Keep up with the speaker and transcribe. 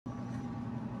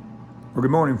Well,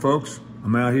 good morning, folks.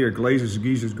 I'm out here at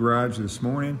G.G.G's garage this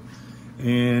morning,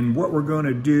 and what we're going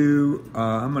to do,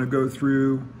 I'm going to go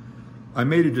through. I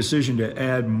made a decision to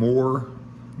add more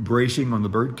bracing on the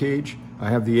bird cage. I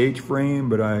have the H-frame,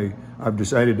 but I've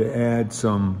decided to add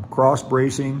some cross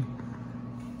bracing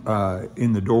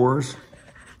in the doors,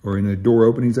 or in the door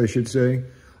openings, I should say.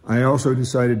 I also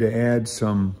decided to add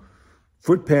some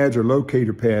foot pads or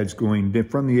locator pads going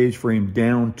from the H-frame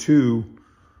down to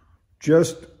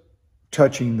just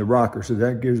touching the rocker. So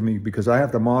that gives me, because I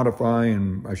have to modify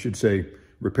and I should say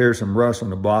repair some rust on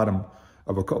the bottom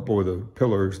of a couple of the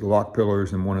pillars, the lock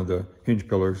pillars and one of the hinge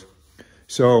pillars.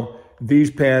 So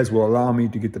these pads will allow me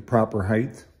to get the proper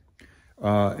height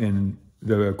and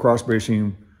the cross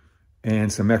bracing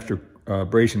and some extra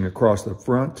bracing across the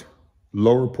front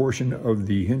lower portion of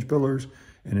the hinge pillars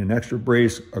and an extra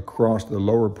brace across the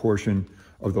lower portion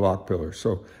of the lock pillars.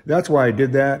 So that's why I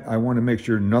did that. I want to make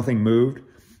sure nothing moved.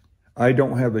 I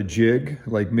don't have a jig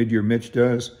like Mid-Year Mitch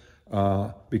does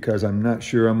because I'm not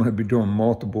sure I'm going to be doing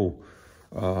multiple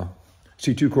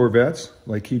C2 Corvettes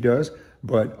like he does,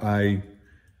 but I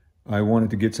wanted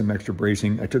to get some extra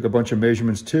bracing. I took a bunch of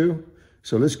measurements too.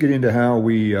 So let's get into how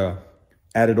we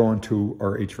add it on to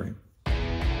our H-frame.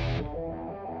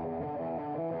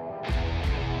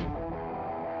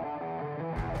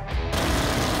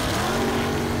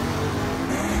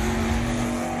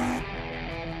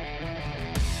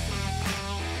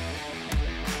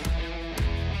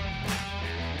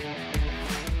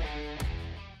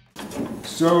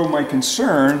 So my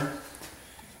concern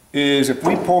is if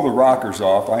we pull the rockers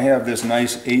off, I have this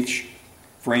nice H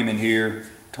frame in here,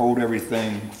 told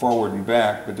everything forward and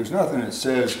back, but there's nothing that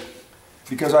says,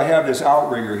 because I have this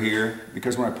outrigger here,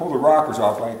 because when I pull the rockers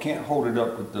off, I can't hold it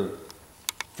up with the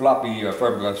floppy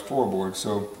fiberglass floorboard.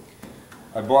 So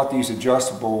I bought these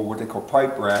adjustable, what they call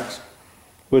pipe racks.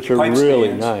 Which are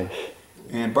really nice.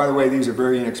 And by the way, these are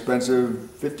very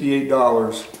inexpensive,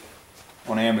 $58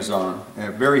 on Amazon.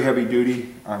 And very heavy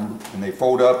duty, and they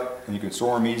fold up and you can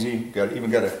store them easy.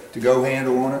 Even got a to-go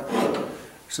handle on it.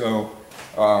 So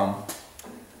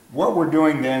what we're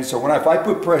doing then, so if I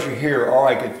put pressure here, all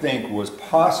I could think was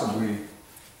possibly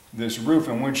this roof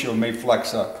and windshield may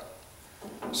flex up.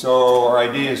 So our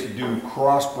idea is to do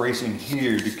cross bracing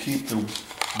here to keep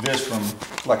this from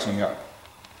flexing up.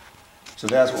 So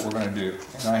that's what we're going to do.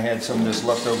 And I had some of this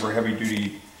leftover heavy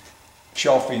duty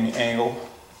shelving angle,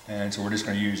 and so we're just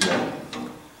going to use that.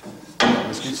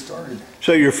 Let's get started.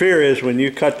 So your fear is when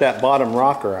you cut that bottom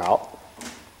rocker out,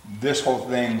 this whole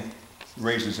thing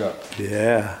raises up.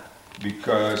 Yeah.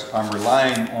 Because I'm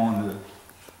relying on the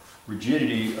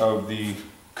rigidity of the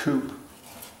Coupe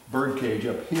bird cage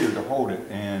up here to hold it,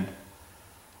 and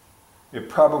it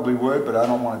probably would, but I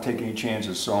don't want to take any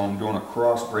chances, so I'm doing a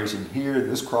cross bracing here.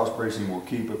 This cross bracing will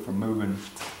keep it from moving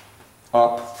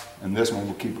up, and this one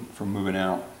will keep it from moving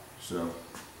out. So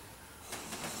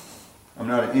I'm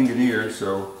not an engineer,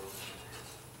 so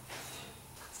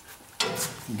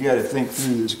you got to think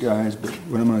through this, guys, but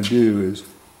what I'm going to do is,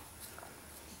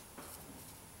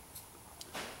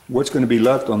 what's going to be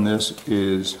left on this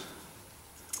is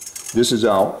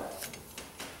out.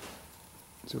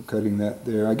 So cutting that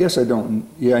there. I guess I don't,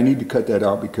 yeah, I need to cut that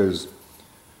out because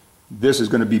this is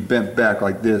going to be bent back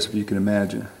like this, if you can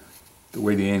imagine the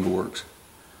way the angle works.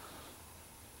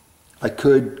 I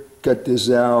could cut this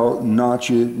out,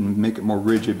 notch it, and make it more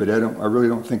rigid, but I really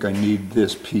don't think I need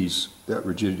this piece, that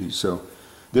rigidity. So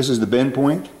this is the bend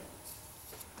point.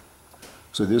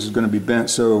 So this is going to be bent,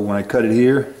 so when I cut it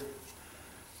here,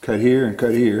 cut here and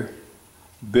cut here,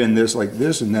 bend this like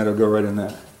this, and that'll go right in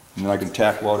that. And then I can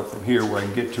tack weld it from here where I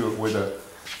can get to it with a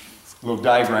little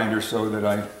die grinder so that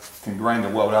I can grind the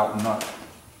weld out and not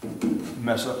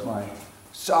mess up my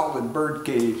solid bird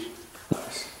cage.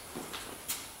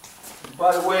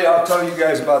 By the way, I'll tell you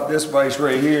guys about this vise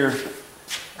right here.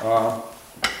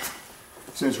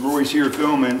 Since Roy's here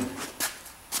filming,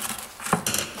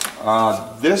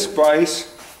 this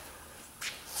vise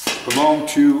belonged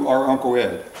to our Uncle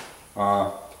Ed.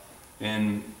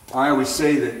 And I always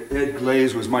say that Ed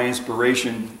Glaze was my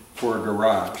inspiration for a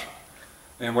garage.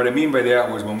 And what I mean by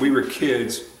that was when we were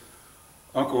kids,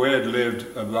 Uncle Ed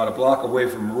lived about a block away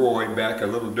from Roy, back a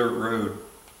little dirt road,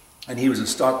 and he was a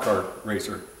stock car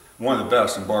racer, one of the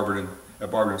best in Barberton,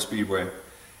 at Barberton Speedway.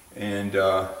 And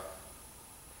Ed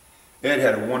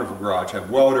had a wonderful garage, had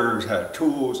welders, had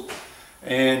tools,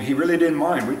 and he really didn't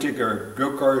mind. We'd take our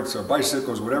go-karts, our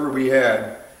bicycles, whatever we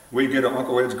had, we'd get to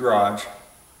Uncle Ed's garage,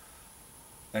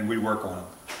 and we'd work on them.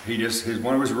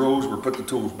 One of his rules were put the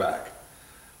tools back.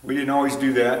 We didn't always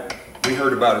do that. We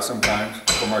heard about it sometimes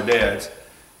from our dads.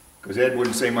 because Ed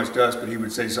wouldn't say much to us, but he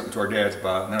would say something to our dads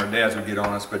about it, and our dads would get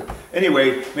on us. But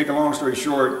anyway, make a long story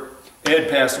short, Ed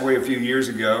passed away a few years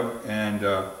ago, and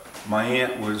my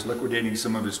aunt was liquidating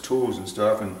some of his tools and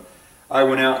stuff, and I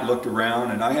went out and looked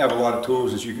around, and I have a lot of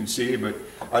tools, as you can see, but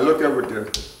I looked over at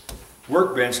the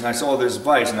workbench and I saw this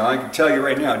vise. Now I can tell you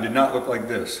right now, it did not look like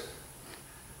this.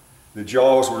 The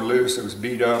jaws were loose, it was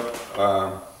beat up,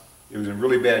 it was in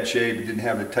really bad shape, it didn't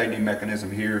have the tightening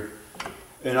mechanism here.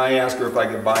 And I asked her if I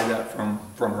could buy that from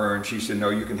her, and she said, no,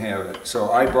 you can have it.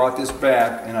 So I brought this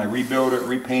back and I rebuilt it,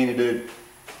 repainted it,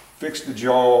 fixed the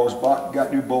jaws,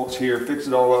 got new bolts here, fixed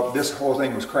it all up. This whole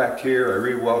thing was cracked here, I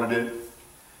re-welded it,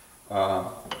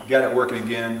 got it working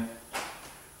again.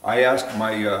 I asked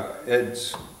my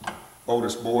Ed's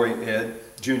oldest boy, Ed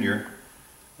Jr.,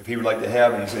 if he would like to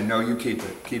have it. He said, no, you keep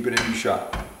it in your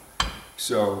shop.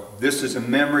 So this is a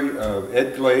memory of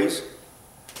Ed Glaze,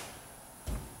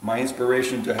 my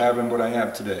inspiration to having what I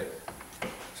have today.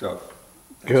 So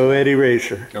go Eddie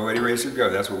Racer. Go Eddie Racer, go.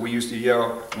 That's what we used to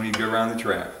yell when you go around the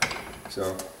track.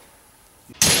 So,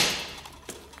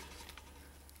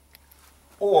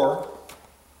 or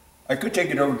I could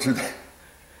take it over to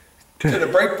the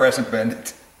brake press and bend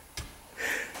it.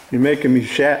 You're making me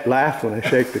laugh when I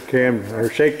shake the camera, or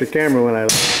shake the camera when I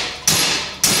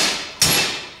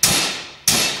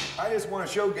just want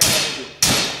to show guys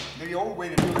that the old way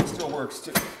to do it still works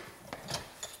too.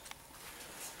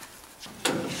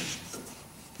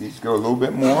 These go a little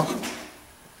bit more.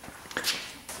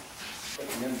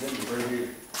 Right here.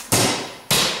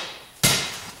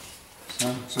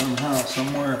 Somehow,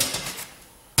 somewhere.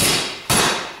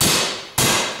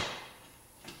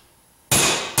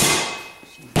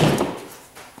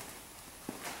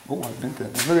 Oh, I bent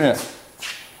that. Look at that.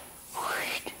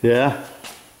 Yeah.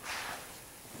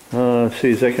 Let's see,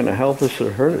 is that going to help us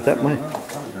or hurt us? That might.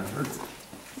 Probably gonna hurt.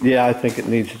 Yeah, I think it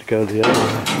needs to go the other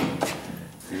way.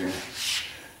 Yeah.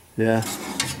 Yeah.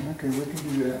 Okay, we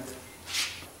can do that.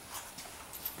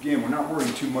 Again, we're not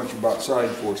worrying too much about side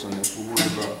force on this. We're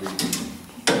worried about the.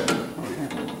 Oh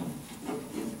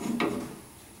yeah.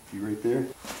 You right there.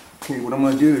 Okay, what I'm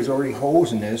going to do, there's already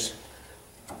holes in this.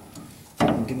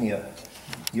 Give me a.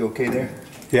 You okay there?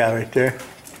 Yeah, right there.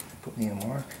 Put me a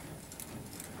mark.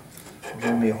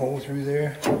 Give me a hole through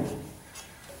there.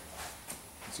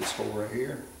 It's this hole right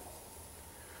here.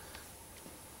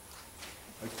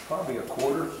 Like probably a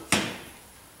quarter.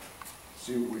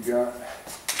 See what we got.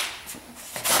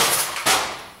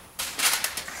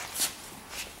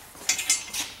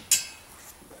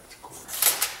 That's a quarter.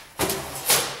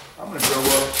 I'm going to go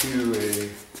up to a.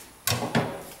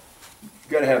 You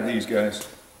got to have these guys.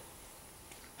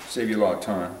 Save you a lot of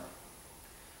time.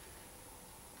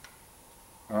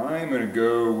 I'm going to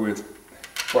go with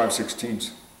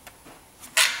 5/16.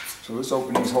 So let's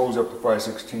open these holes up to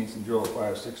 5/16 and drill a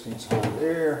 5/16 hole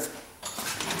there.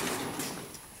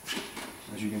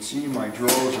 As you can see, my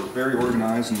drills are very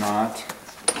organized, not.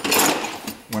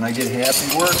 When I get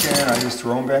happy working, I just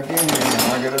throw them back in here and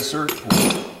now I got to search for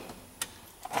it.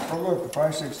 Oh look, the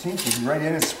 5/16 is right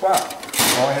in its spot.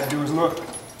 All I had to do is look.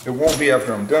 It won't be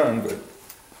after I'm done, but.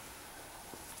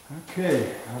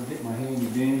 Okay, I'll get my handy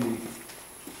dandy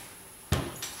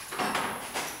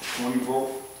 20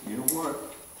 volt. You know what?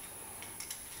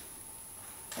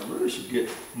 I really should get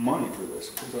money for this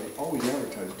because I always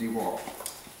advertise DeWalt.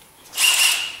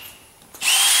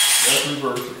 That's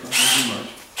reverse, it's not going to do much.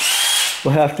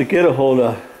 We'll have to get a hold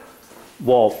of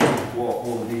Walt.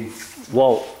 Walt, D.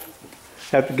 Walt.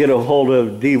 Have to get a hold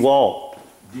of DeWalt.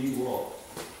 DeWalt.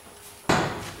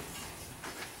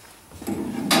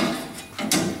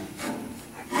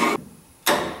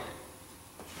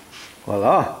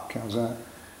 Voila. How's that?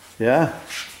 Yeah.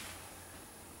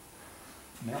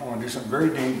 Now I want to do something very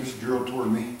dangerous, drill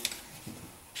toward me.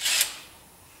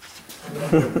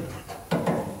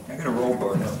 I got a roll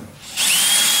bar now.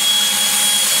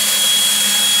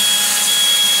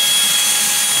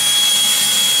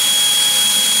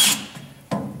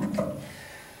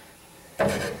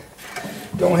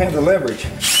 Don't have the leverage.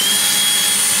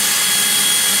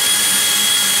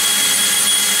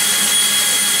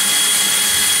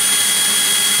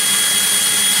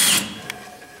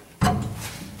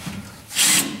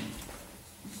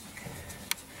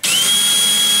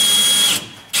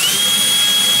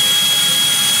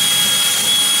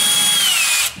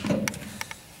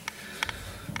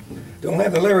 Don't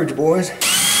have the leverage, boys.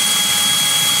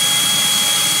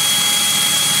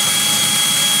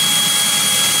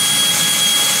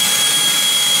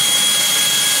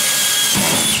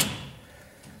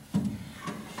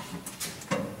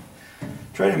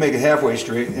 Try to make it halfway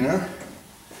straight, you know?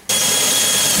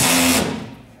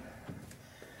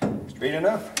 Straight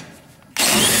enough.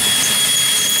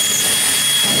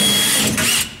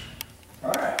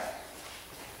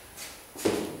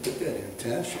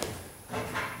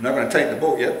 I'm not going to tighten the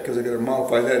bolt yet because I got to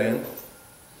modify that in.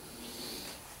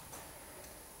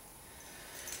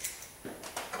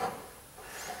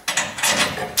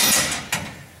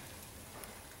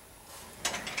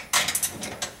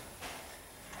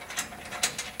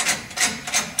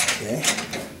 Okay.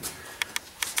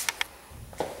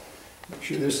 Make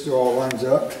sure this still all lines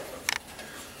up.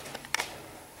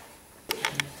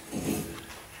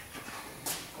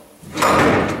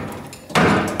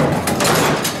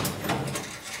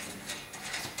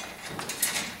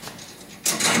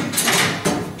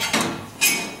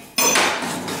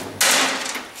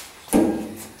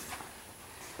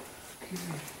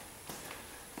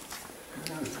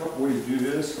 There's a couple ways to do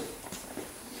this.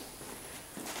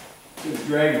 Just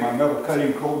dragging my metal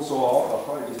cutting cold saw off. I'll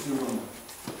probably just do it on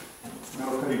the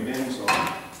metal cutting bandsaw.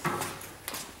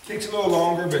 Takes a little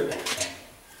longer, but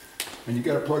and you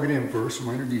got to plug it in first.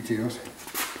 Minor details.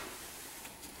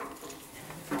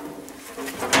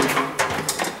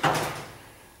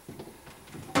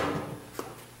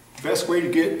 Best way to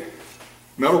get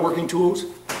metalworking tools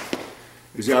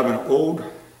is out of an old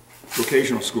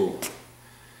vocational school,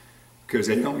 because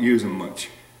they don't use them much.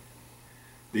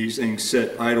 These things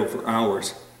sit idle for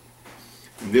hours.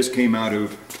 And this came out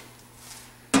of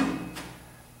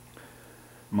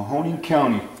Mahoning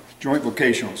County Joint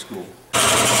Vocational School.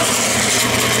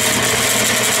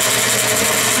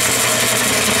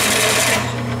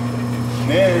 And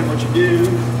then what you do,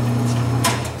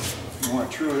 you want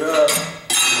to true it up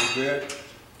a little bit.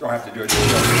 Don't have to do it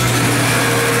yourself.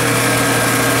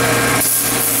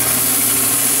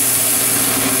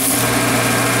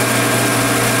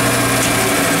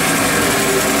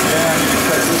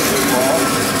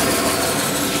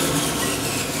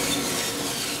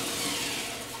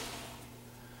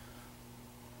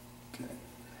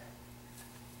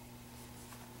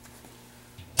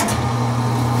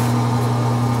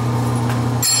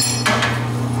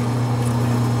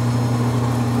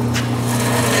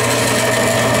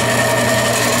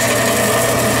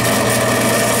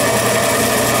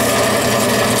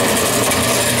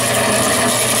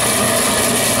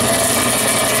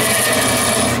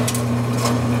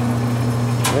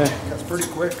 Pretty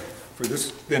quick for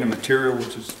this thin of material,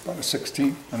 which is about a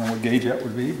 16th. I don't know what gauge that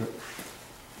would be, but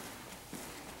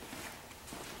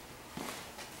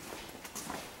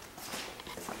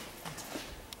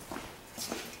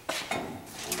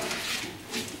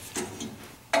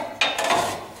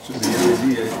so the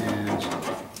idea is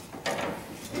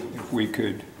if we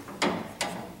could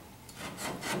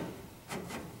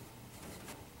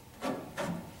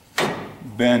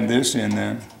bend this in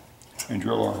then and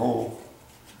drill our hole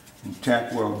and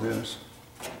tack weld this,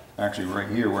 actually right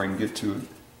here where I can get to it.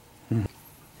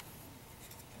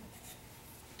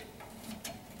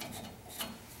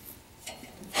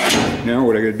 Now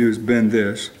what I gotta do is bend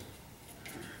this.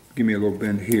 Give me a little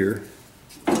bend here.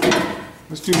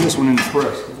 Let's do this one in the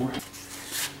press.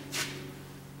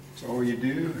 So all you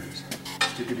do is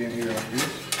stick it in here like this.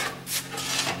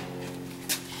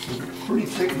 It's pretty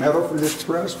thick metal for this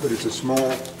press, but it's a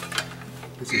small,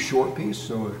 it's a short piece,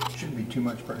 so it shouldn't be too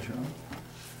much pressure on it.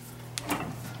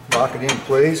 Lock it in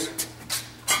place.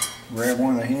 Grab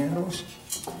one of the handles.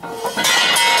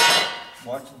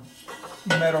 Watch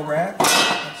the metal rack.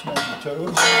 That smells your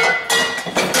toes.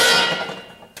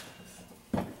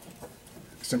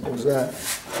 Simple as that.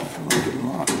 Lock it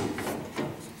lock.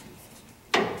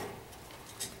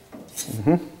 I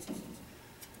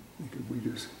think if we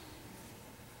just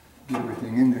get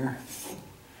everything in there.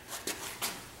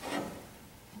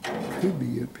 Could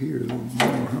be up here a little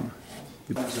more, huh?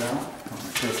 Get this out.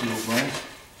 Test little brace.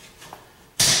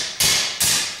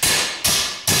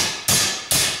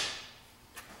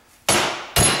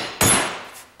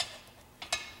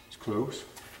 It's close.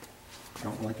 I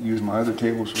don't like to use my other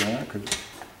tables for that because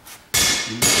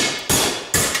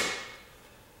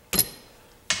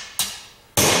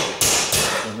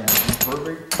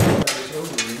perfect. This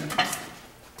over again.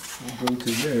 We'll go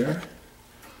to there.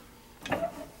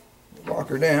 Lock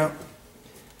her down.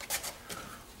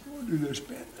 We'll do this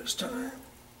bend this time.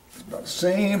 It's about the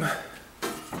same.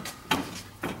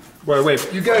 By the way,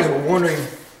 if you guys were wondering,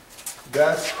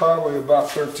 that's probably about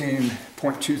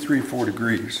 13.234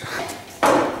 degrees.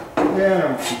 Yeah,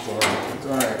 not too far. It's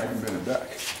alright, I can bend it back.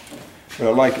 But I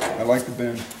like it. I like the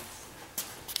bend.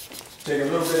 Take a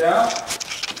little bit out.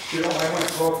 Still only went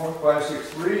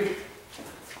 12.563.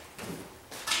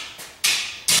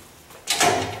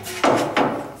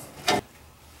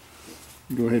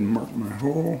 Go ahead and mark my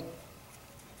hole.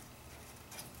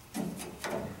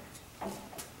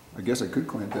 I guess I could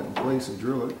clamp that in place and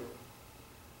drill it.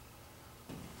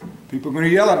 People are going to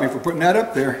yell at me for putting that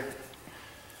up there.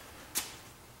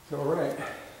 It's all right.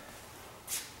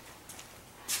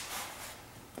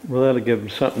 Well, that'll give them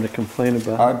something to complain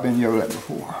about. I've been yelled at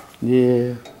before.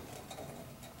 Yeah.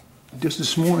 Just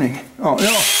this morning. Oh, no,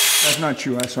 that's not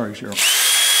true. I'm sorry, Cheryl.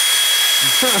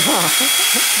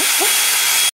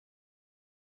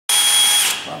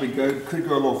 Probably could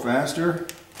go a little faster.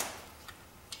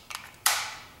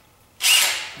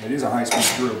 It is a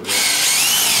high-speed drill, though.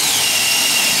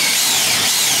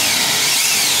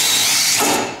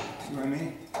 See what I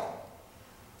mean?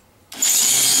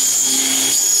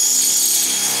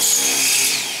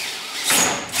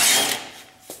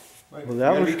 Well, that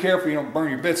you gotta was, be careful you don't burn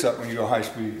your bits up when you go high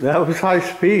speed. that was high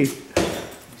speed.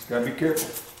 Just gotta be careful.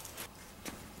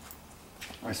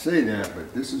 I say that,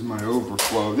 but this is my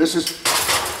overflow. This is,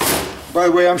 by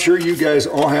the way, I'm sure you guys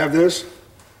all have this.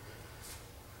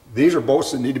 These are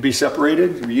bolts that need to be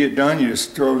separated. When you get done, you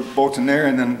just throw bolts in there,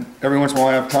 and then every once in a while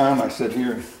I have time, I sit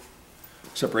here and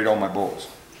separate all my bolts.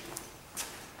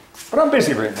 But I'm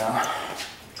busy right now.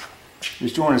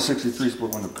 He's 263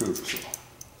 split window coupe, so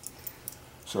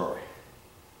sorry.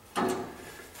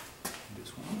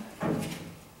 This one.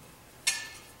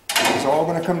 It's all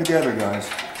going to come together, guys.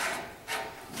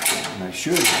 And I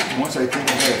should, once I think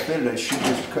I have it fitted, I should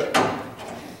just cut.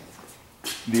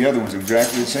 The other one's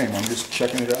exactly the same. I'm just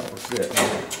checking it out with fit.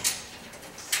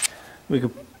 We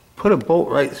could put a bolt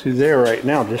right through there right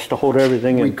now just to hold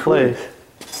everything in place.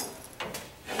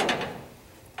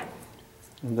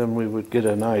 And then we would get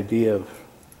an idea of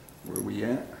where we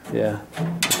at? Yeah.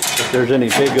 If there's any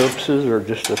big oopses or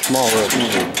just a small oops.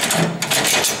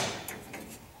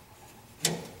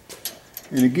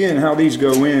 And again, how these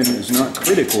go in is not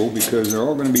critical because they're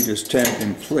all going to be just tacked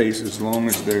in place as long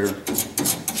as they're...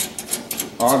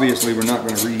 Obviously, we're not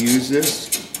going to reuse this.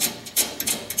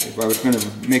 If I was going to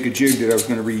make a jig that I was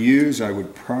going to reuse, I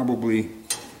would probably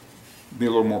be a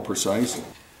little more precise.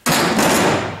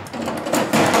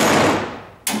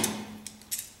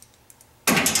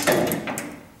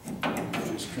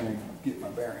 Just trying to get my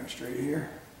bearing straight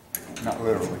here. Not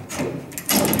literally.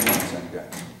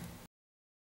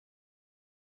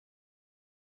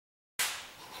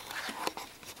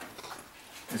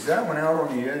 Is that one out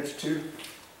on the edge too?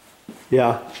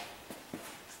 Yeah.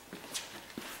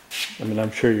 I mean,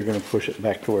 I'm sure you're going to push it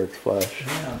back to where it's flush.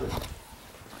 Yeah, but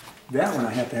that one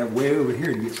I have to have way over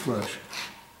here to get flush,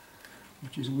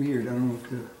 which is weird. I don't know what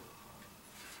to...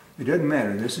 It doesn't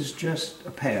matter. This is just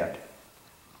a pad.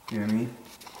 You know what I mean?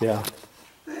 Yeah.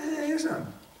 It's not.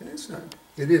 It's not.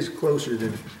 It is closer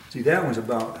than... See, that one's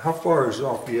about... How far is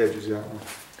off the edge is that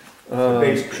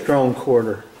one? Strong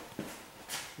quarter.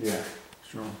 Yeah,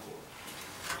 strong quarter.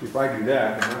 So if I do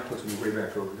that, then that puts me way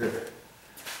back over there.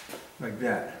 Like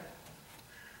that.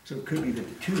 So it could be that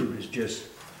the tube is just...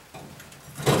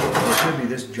 It could be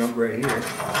this jump right here.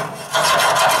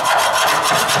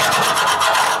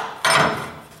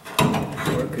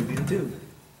 Or it could be the tube.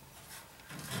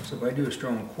 So if I do a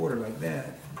strong quarter like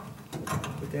that,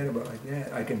 put that about like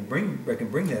that, I can bring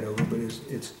that over, but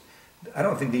it's I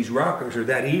don't think these rockers are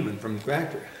that even from the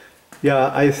factory.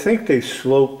 Yeah, I think they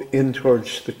slope in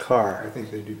towards the car. I think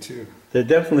they do too. They're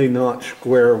definitely not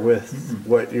square with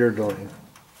what you're doing.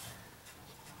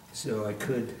 So I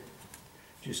could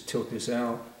just tilt this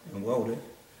out and weld it,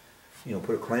 you know,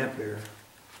 put a clamp there.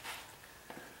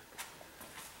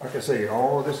 Like I say,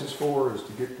 all this is for is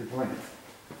to get the length.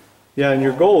 Yeah, and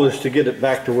your goal is to get it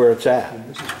back to where it's at, And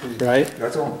this is pretty, right?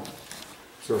 That's all.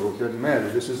 So it doesn't matter.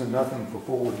 This isn't nothing for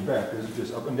forward and back. This is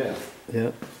just up and down.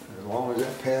 Yeah. As long as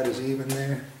that pad is even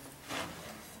there.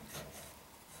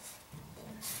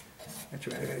 That's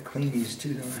right, I gotta clean these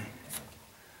too, don't I?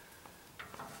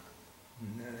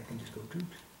 And then I can just go toots.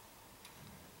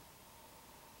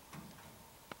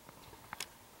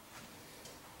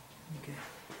 Okay.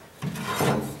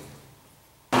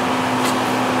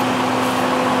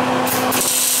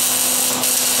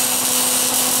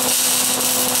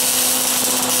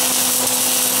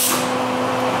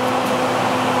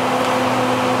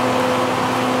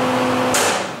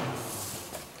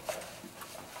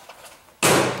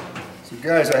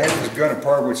 Guys, I had this gun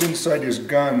apart. What's inside this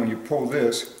gun when you pull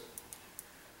this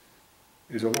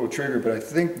is a little trigger, but I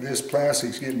think this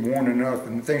plastic's getting worn enough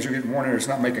and things are getting worn and it's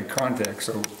not making contact.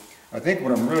 So I think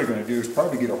what I'm really going to do is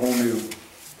probably get a whole new...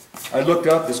 I looked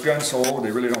up, this gun's so old,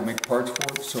 they really don't make parts for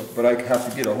it, so, but I have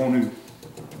to get a whole new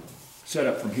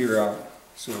setup from here out.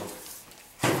 So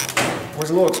it was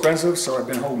a little expensive, so I've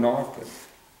been holding off, but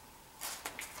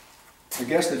I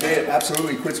guess the day it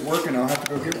absolutely quits working, I'll have to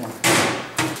go get one.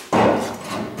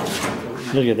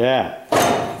 Look at that.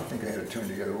 I think I had it turned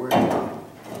the other way. There.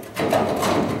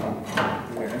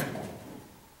 Right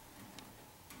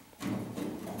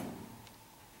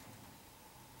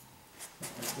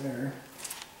there.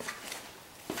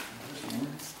 This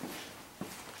one.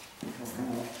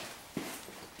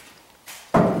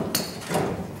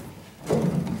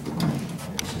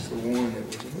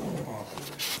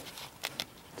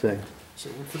 thing.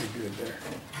 So we're pretty good there.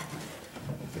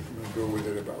 I think I'm going to go with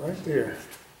it about right there.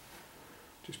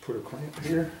 Just put a clamp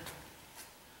here.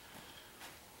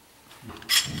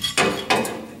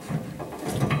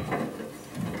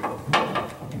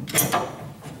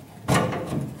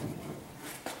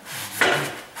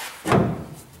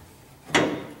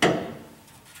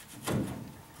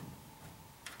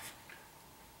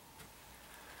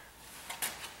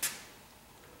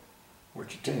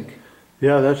 What you think?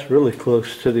 Yeah, that's really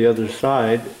close to the other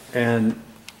side, and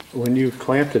when you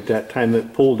clamped it that time,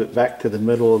 it pulled it back to the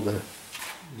middle of the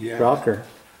rocker.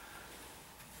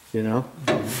 You know?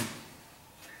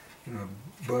 You know,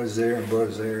 buzz there,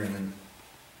 and then...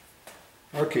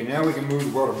 Okay, now we can move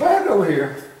the water back over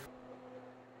here.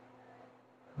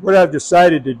 What I've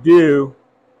decided to do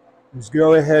is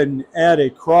go ahead and add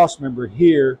a cross member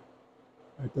here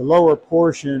at the lower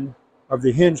portion of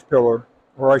the hinge pillar,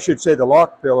 or I should say the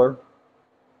lock pillar,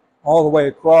 all the way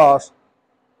across,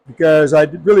 because I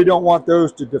really don't want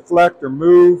those to deflect or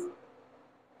move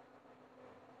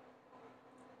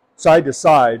side to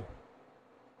side.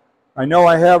 I know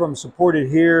I have them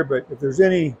supported here, but if there's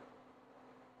any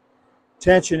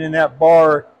tension in that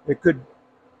bar, it could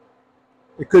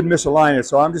misalign it.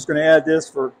 So I'm just going to add this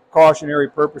for cautionary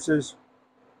purposes,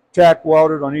 tack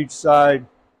welded on each side,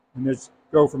 and just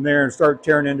go from there and start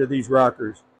tearing into these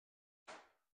rockers.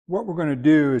 What we're going to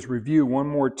do is review one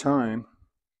more time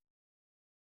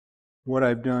what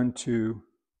I've done to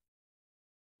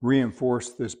reinforce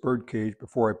this bird cage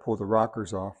before I pull the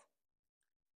rockers off.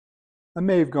 I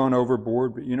may have gone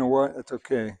overboard, but you know what? That's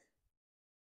okay.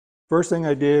 First thing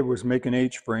I did was make an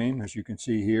H-frame, as you can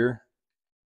see here.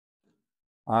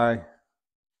 I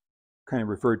kind of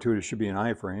refer to it as should be an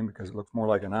I-frame because it looks more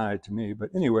like an I to me.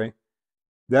 But anyway,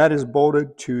 that is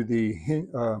bolted to the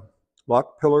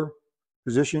lock pillar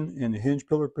position and the hinge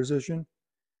pillar position.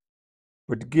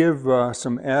 But to give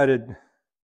some added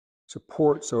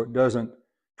support so it doesn't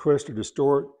twist or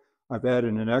distort, I've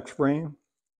added an X-frame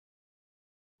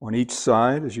on each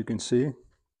side, as you can see.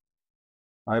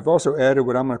 I've also added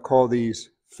what I'm going to call these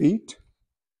feet.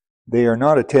 They are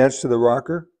not attached to the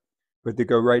rocker, but they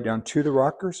go right down to the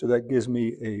rocker, so that gives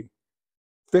me a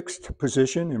fixed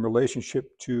position in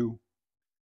relationship to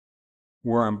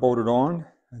where I'm bolted on.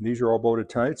 And these are all bolted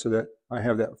tight so that I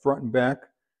have that front and back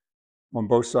on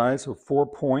both sides, so 4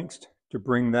 points to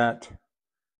bring that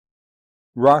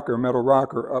rocker, metal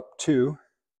rocker, up to,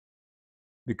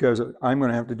 because I'm going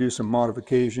to have to do some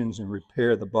modifications and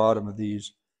repair the bottom of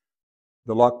these,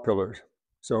 the lock pillars.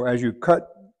 So as you cut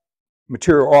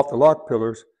material off the lock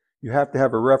pillars, you have to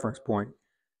have a reference point.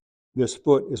 This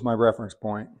foot is my reference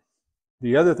point.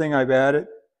 The other thing I've added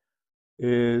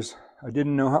is I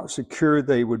didn't know how secure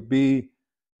they would be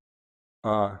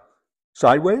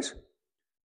sideways.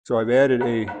 So I've added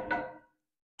a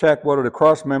tack welded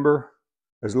across member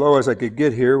as low as I could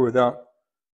get here without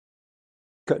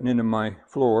cutting into my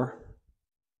floor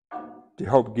to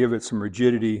help give it some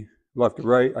rigidity left to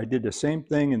right. I did the same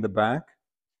thing in the back.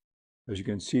 As you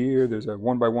can see here, there's a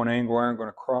 1x1 angle iron going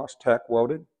across, tack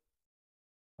welded.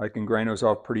 I can grind those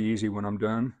off pretty easy when I'm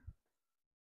done.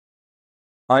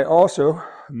 I also,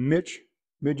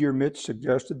 mid-year Mitch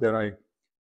suggested that I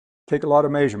take a lot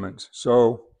of measurements.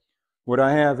 So what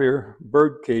I have here,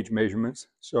 bird cage measurements,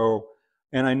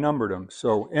 and I numbered them.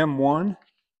 So M1,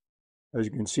 as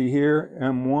you can see here,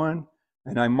 M1,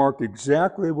 and I marked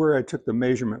exactly where I took the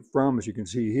measurement from, as you can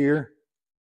see here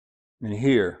and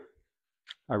here.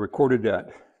 I recorded that.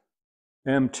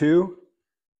 M2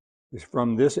 is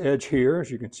from this edge here, as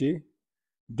you can see,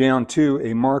 down to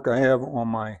a mark I have on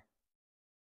my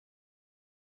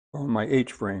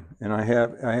H-frame, and I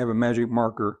have a magic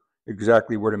marker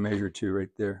exactly where to measure to right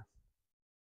there.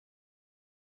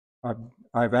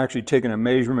 I've actually taken a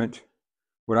measurement,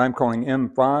 what I'm calling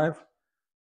M5,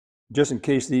 just in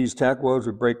case these tack welds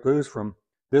would break loose from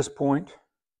this point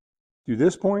to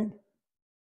this point.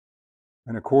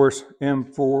 And of course,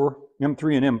 M3 and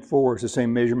M4 is the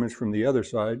same measurements from the other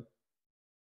side.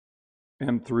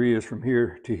 M3 is from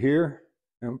here to here.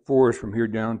 M4 is from here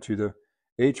down to the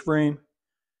H-frame.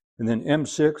 And then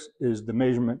M6 is the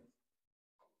measurement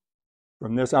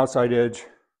from this outside edge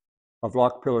of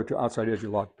lock pillar to outside edge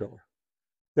of lock pillar.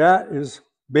 That is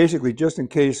basically just in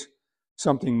case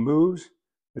something moves.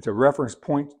 It's a reference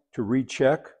point to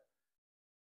recheck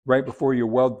right before you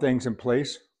weld things in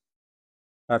place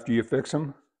after you fix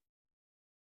them.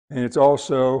 And it's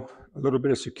also a little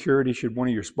bit of security should one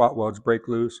of your spot welds break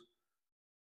loose,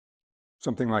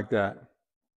 something like that.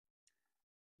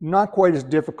 Not quite as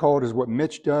difficult as what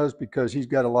Mitch does because he's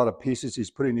got a lot of pieces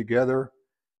he's putting together.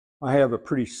 I have a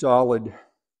pretty solid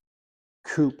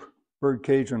Coupe bird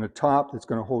cage on the top that's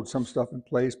going to hold some stuff in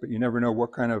place, but you never know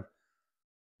what kind of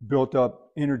built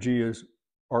up energy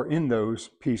are in those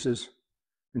pieces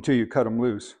until you cut them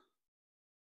loose.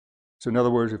 So in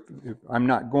other words, if I'm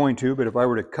not going to, but if I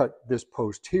were to cut this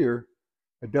post here,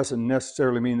 it doesn't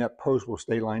necessarily mean that post will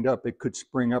stay lined up. It could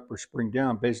spring up or spring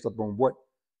down based upon what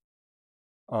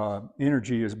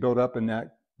energy is built up in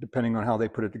that, depending on how they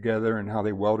put it together and how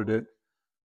they welded it.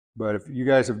 But if you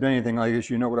guys have done anything like this,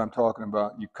 you know what I'm talking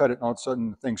about. You cut it and all of a sudden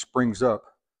the thing springs up.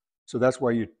 So that's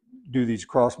why you do these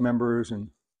cross members and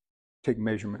take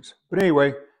measurements. But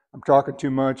anyway, I'm talking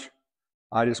too much.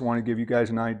 I just want to give you guys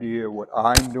an idea of what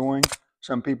I'm doing.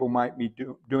 Some people might be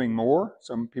doing more.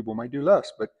 Some people might do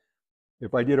less. But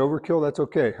if I did overkill, that's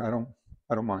okay. I don't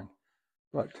mind.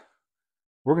 But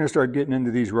we're going to start getting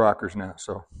into these rockers now.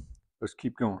 So let's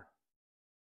keep going.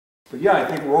 But yeah, I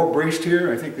think we're all braced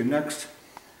here. I think the next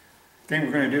thing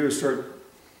we're going to do is start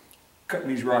cutting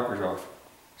these rockers off.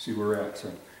 See where we're at.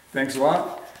 So thanks a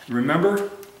lot. Remember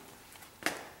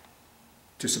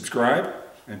to subscribe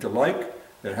and to like.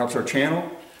 That helps our channel.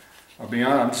 I'll be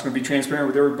honest, I'm just going to be transparent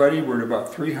with everybody. We're at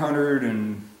about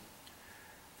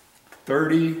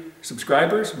 330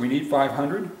 subscribers. We need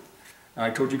 500.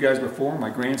 I told you guys before, my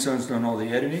grandson's done all the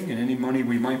editing, and any money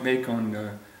we might make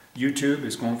on YouTube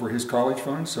is going for his college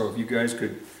fund. So if you guys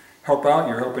could help out,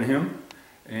 you're helping him.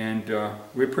 And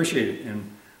we appreciate it. And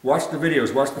watch the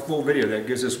videos, watch the full video. That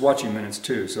gives us watching minutes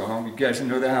too. So you guys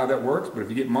know how that works. But if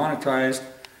you get monetized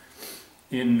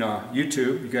in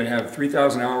YouTube, you got to have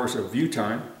 3,000 hours of view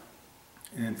time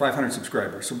and 500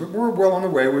 subscribers. So we're well on the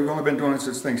way. We've only been doing it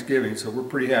since Thanksgiving, so we're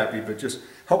pretty happy. But just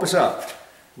help us out.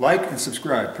 Like and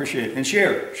subscribe. Appreciate it. And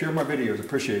share. Share my videos.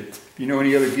 Appreciate it. If you know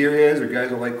any other gearheads or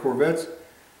guys that like Corvettes,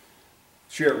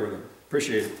 share it with them.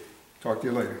 Appreciate it. Talk to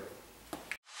you later.